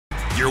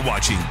You're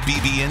watching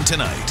BBN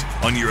Tonight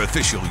on your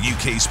official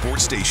UK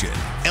sports station,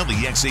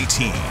 LEX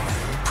 18.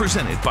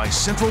 Presented by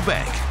Central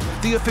Bank,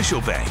 the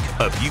official bank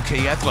of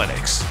UK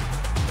athletics.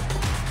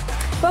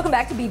 Welcome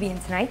back to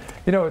BBN Tonight.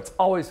 You know, it's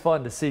always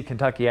fun to see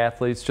Kentucky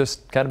athletes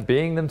just kind of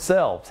being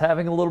themselves,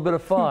 having a little bit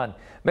of fun,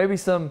 maybe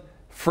some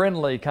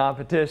friendly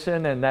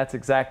competition, and that's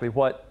exactly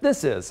what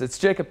this is. It's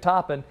Jacob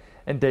Toppin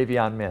and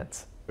Davion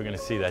Mintz. We're going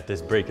to see that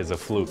this break is a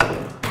fluke. All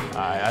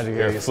right, I just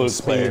got to get some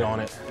speed on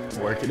it.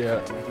 Work it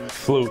out.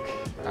 Fluke.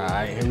 All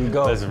right, here we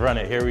go. Let's run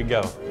it. Here we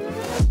go.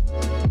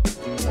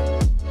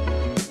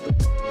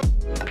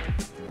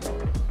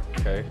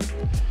 Okay.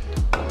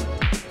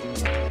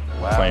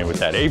 Wow. Playing with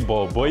that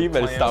 8-ball, boy. You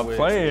better stop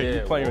playing. Yeah,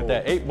 you playing with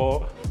that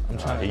 8-ball. I'm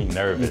trying. He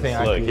nervous.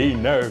 Look, he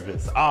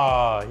nervous.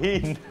 Ah,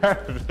 he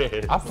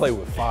nervous. I play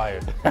with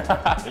fire.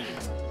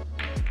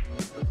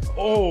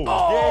 Oh!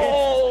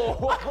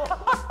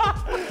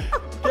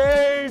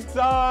 Game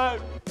time.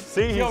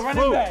 See, he's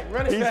running back.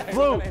 Running he's back.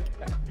 fluke.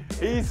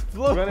 He's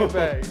fluke. Running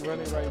back.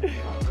 Running right back.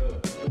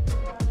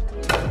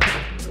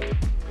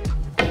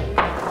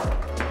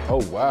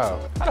 Oh, wow.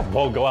 How'd the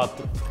ball go out?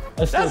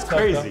 That's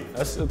crazy.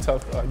 That's still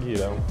tough. I'll give you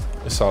that one.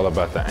 It's all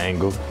about the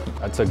angle.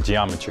 I took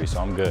geometry, so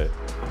I'm good.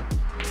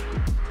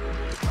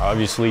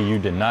 Obviously, you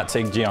did not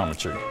take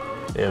geometry.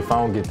 Yeah, if I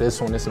don't get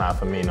this one, it's not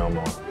for me no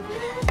more.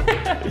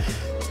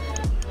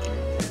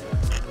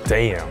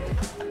 Damn.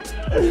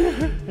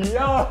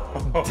 Yo.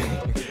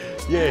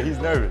 Yeah, he's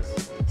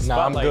nervous.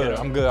 Nah, I'm good.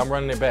 I'm good. I'm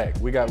running it back.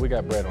 We got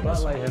bread on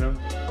this one. Hit him.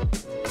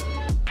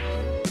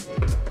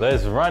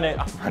 Let's run it.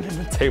 I'm running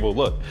the table.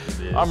 Look,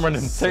 I'm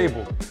running the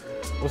table.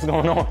 What's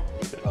going on?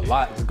 A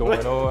lot is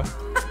going on.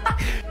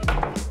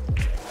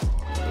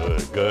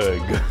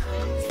 Good.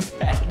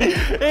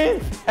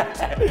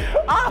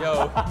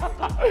 Yo,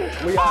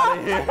 we out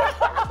of here.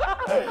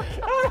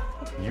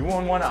 You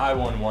won one, I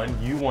won one.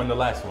 You won the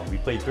last one. We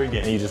played 3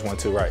 games. And you just won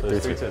 2, right? So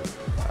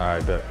 3-2. All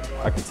right, bet.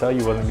 I could tell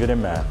you wasn't good at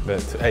math.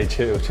 Bet. Hey,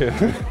 chill.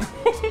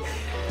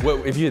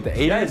 Well, if you hit the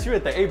 80? Yes, you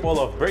hit the 8-ball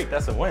off break.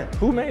 That's a win.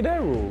 Who made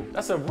that rule?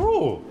 That's a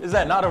rule. Is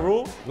that not a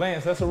rule?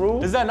 Lance, that's a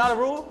rule? Is that not a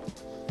rule?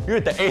 You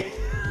hit the 8.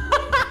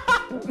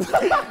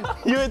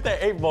 You hit the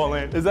 8-ball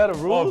in. Is that a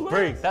rule? Off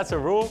break. That's a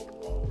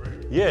rule?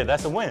 Yeah,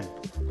 that's a win.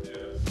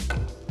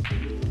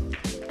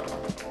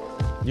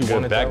 You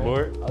Good won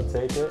backboard. I'll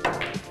take it.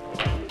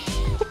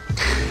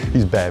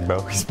 He's bad,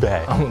 bro. He's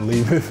bad. I'm gonna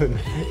leave it.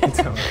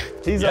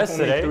 He's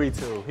Yesterday. up on me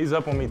 3-2. He's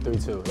up on me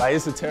 3-2. Like,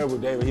 it's a terrible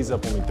day, but he's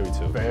up on me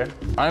 3-2. Fair.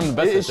 I'm the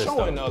best at this, It's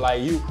showing though.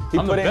 Like he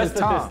I'm put the in his best at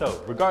time. this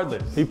though,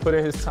 regardless. He put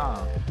in his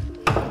time.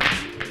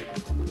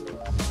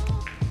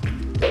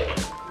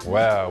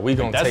 Wow, we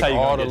gonna That's take how you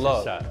all gonna the get your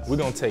luck. shots. We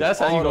gonna take That's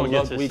how you all the gonna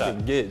get luck your we shots.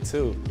 can get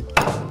too.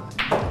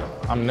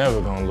 I'm never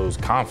gonna lose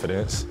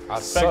confidence. I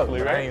suck,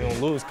 but I ain't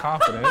gonna lose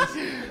confidence.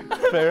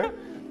 Fair.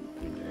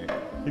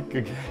 You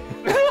could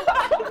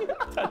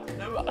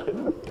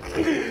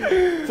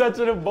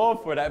touching the ball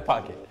for that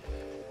pocket.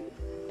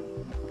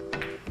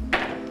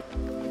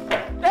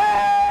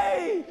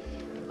 Hey!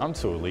 I'm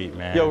too elite,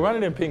 man. Yo, run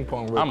it in ping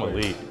pong real I'm quick.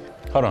 elite.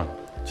 Hold on.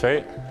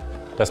 Trade.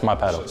 That's my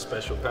paddle.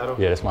 Special paddle?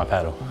 Yeah, that's my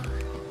paddle.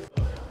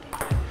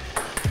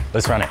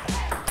 Let's run it.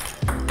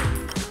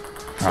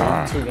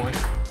 2-1.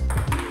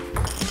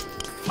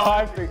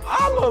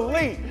 I'm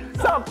elite.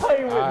 Stop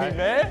playing with me,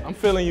 man. I'm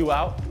feeling you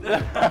out.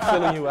 I'm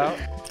feeling you out.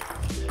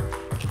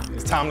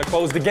 It's time to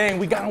close the game.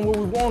 We got him where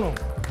we want him.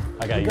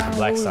 I got you the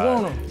black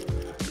side.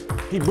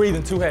 He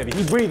breathing too heavy.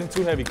 He breathing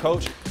too heavy,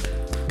 coach.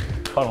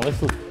 Hold on,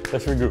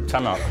 let's regroup.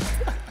 Time out.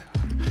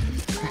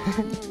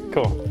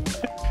 Cool.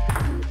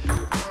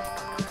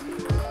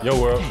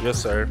 Your world. Yes,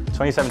 sir.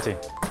 2017.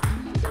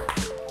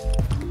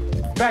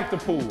 Back to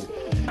pool.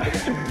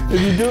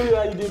 If you do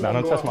that, you did. No,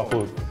 don't touch my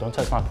pool. Don't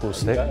touch my pool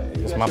stick.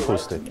 It's my pool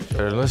stick.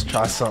 Here, let's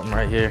try something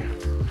right here.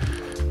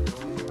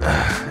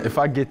 If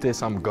I get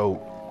this, I'm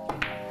GOAT.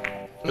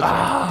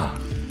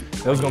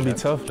 That was gonna be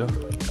tough though.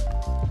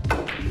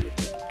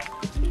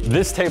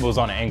 This table's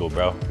on an angle,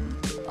 bro.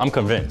 I'm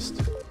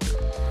convinced.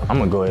 I'm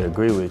gonna go ahead and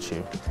agree with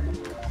you.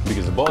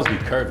 Because the balls be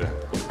curving.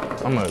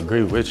 I'm gonna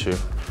agree with you.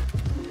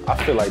 I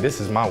feel like this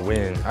is my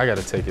win. I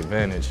gotta take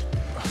advantage.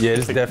 Yeah,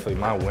 this is definitely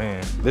my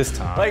win this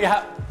time. Like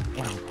how?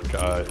 Oh my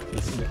God.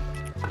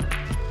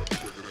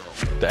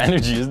 The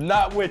energy is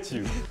not with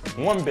you.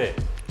 One bit.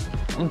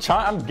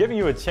 I'm giving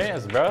you a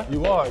chance, bro.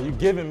 You are. You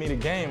giving me the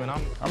game, and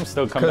I'm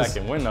still come back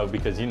and win though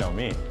because you know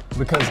me.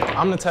 Because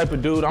I'm the type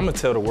of dude. I'm gonna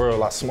tell the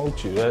world I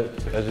smoked you.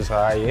 That's just how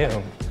I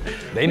am.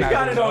 They You not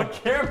got it gonna on know.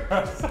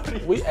 camera.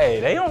 Hey,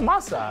 they on my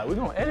side. We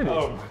gonna edit it.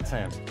 Oh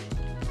damn.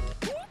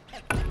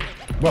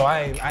 Bro,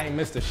 I ain't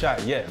missed a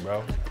shot yet,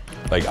 bro.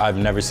 Like I've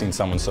never seen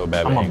someone so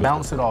bad. I'm gonna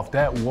bounce it off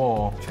that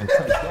wall and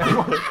touch that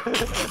wall.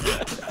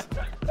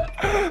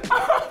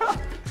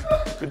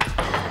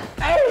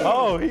 Hey!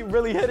 Oh, he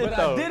really hit it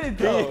though. I did it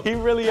though. He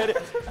really hit it.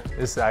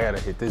 I gotta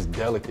hit this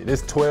delicate.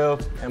 This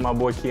 12 and my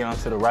boy Keon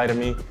to the right of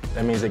me.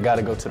 That means it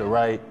gotta go to the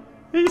right.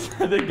 He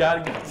said they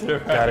gotta go to the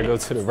right. Gotta go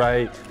to the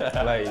right.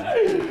 Like,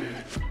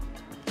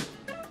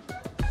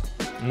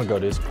 I'm gonna go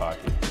this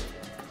pocket.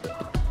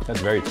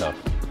 That's very tough.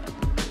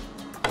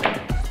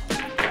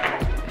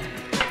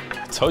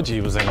 told you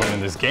he wasn't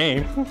winning this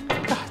game.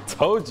 I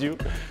told you.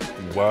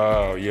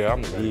 Wow, yeah,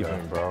 I'm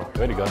leaving, bro.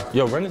 Way to go.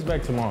 Yo, run this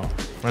back tomorrow.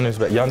 Run this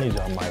back. Y'all need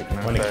y'all mic,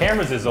 man. When the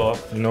cameras is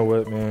off. You know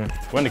what, man?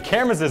 When the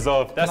cameras is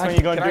off, that's when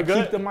you're going to do Can I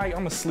good. keep the mic? I'm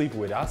going to sleep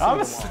with it. I'm going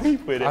to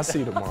sleep with it. I'll see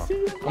you tomorrow.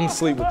 I'm going to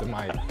sleep with the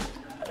mic.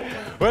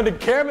 When the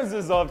cameras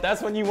is off,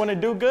 that's when you want to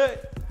do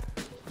good.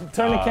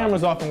 Turn the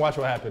cameras off and watch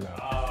what happened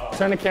now.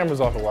 Turn the cameras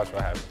off and watch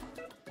what happened.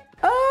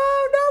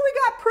 Oh, no, we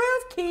got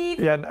proof, Keith.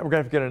 Yeah, we're going to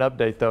have to get an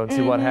update, though, and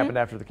see what happened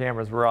after the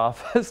cameras were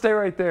off. Stay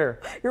right there.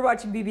 You're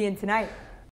watching BBN Tonight.